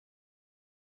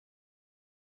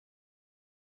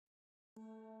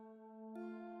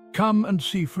Come and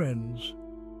see, friends.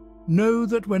 Know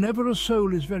that whenever a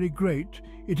soul is very great,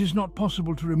 it is not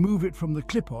possible to remove it from the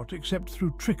Klipot except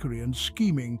through trickery and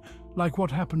scheming, like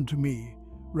what happened to me,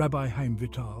 Rabbi Haim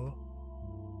Vidal.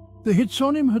 The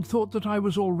hitzonim had thought that I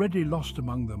was already lost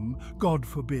among them, God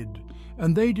forbid,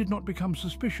 and they did not become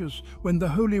suspicious when the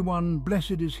Holy One,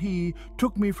 blessed is He,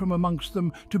 took me from amongst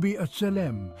them to be a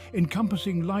Tzelem,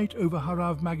 encompassing light over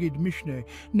HaRav Maggid Mishneh,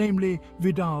 namely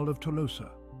Vidal of Tolosa.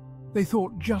 They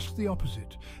thought just the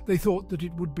opposite. They thought that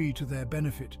it would be to their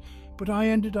benefit, but I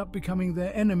ended up becoming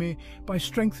their enemy by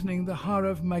strengthening the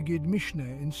HaRav Maggid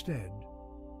Mishneh instead.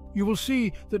 You will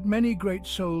see that many great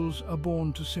souls are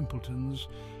born to simpletons,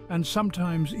 and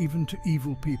sometimes even to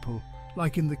evil people,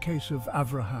 like in the case of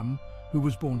Avraham, who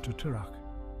was born to Terach.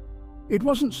 It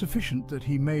wasn't sufficient that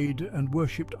he made and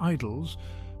worshipped idols,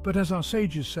 but as our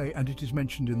sages say, and it is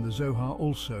mentioned in the Zohar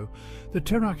also, the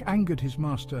Terach angered his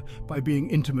master by being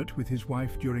intimate with his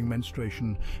wife during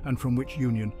menstruation, and from which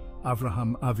union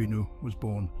Avraham Avinu was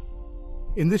born.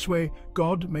 In this way,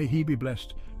 God, may he be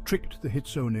blessed, tricked the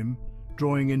hitzonim,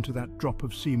 drawing into that drop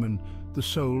of semen the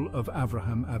soul of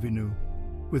Avraham Avinu,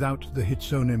 without the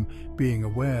hitzonim being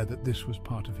aware that this was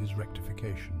part of his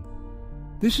rectification.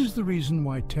 This is the reason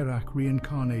why Terach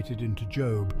reincarnated into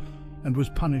Job and was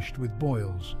punished with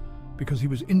boils, because he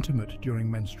was intimate during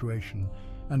menstruation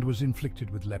and was inflicted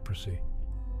with leprosy.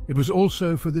 It was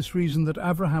also for this reason that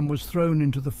Avraham was thrown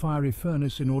into the fiery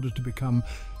furnace in order to become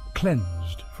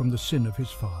cleansed from the sin of his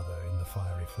father in the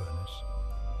fiery furnace.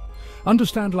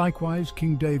 Understand likewise,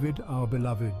 King David, our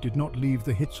beloved, did not leave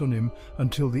the hitzonim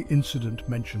until the incident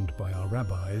mentioned by our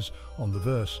rabbis on the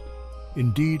verse,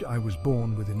 "Indeed I was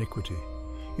born with iniquity.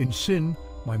 In sin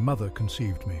my mother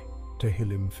conceived me."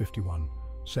 Tehillim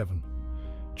 51:7.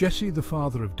 Jesse, the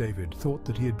father of David, thought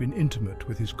that he had been intimate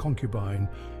with his concubine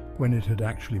when it had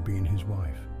actually been his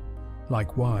wife.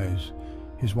 Likewise,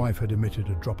 his wife had emitted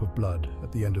a drop of blood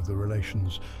at the end of the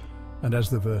relations, and as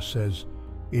the verse says,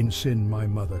 "In sin my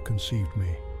mother conceived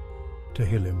me."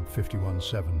 Tehillim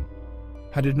 51:7.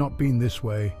 Had it not been this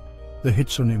way, the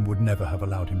hitzonim would never have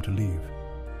allowed him to leave.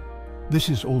 This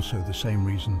is also the same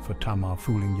reason for Tamar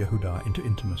fooling Yehudah into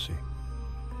intimacy.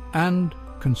 And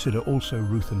consider also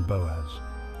Ruth and Boaz,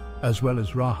 as well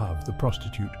as Rahab the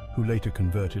prostitute who later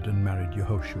converted and married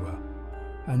Yehoshua.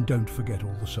 And don't forget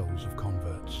all the souls of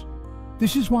converts.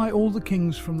 This is why all the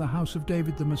kings from the house of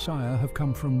David the Messiah have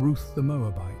come from Ruth the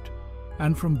Moabite,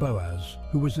 and from Boaz,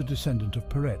 who was a descendant of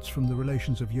Peretz from the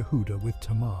relations of Yehudah with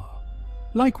Tamar.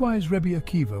 Likewise, Rabbi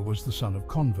Akiva was the son of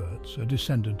converts, a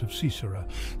descendant of Sisera.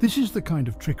 This is the kind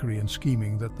of trickery and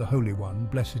scheming that the Holy One,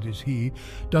 blessed is He,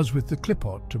 does with the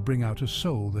Klipot to bring out a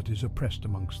soul that is oppressed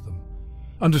amongst them.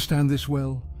 Understand this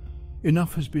well.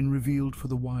 Enough has been revealed for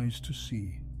the wise to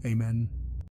see. Amen.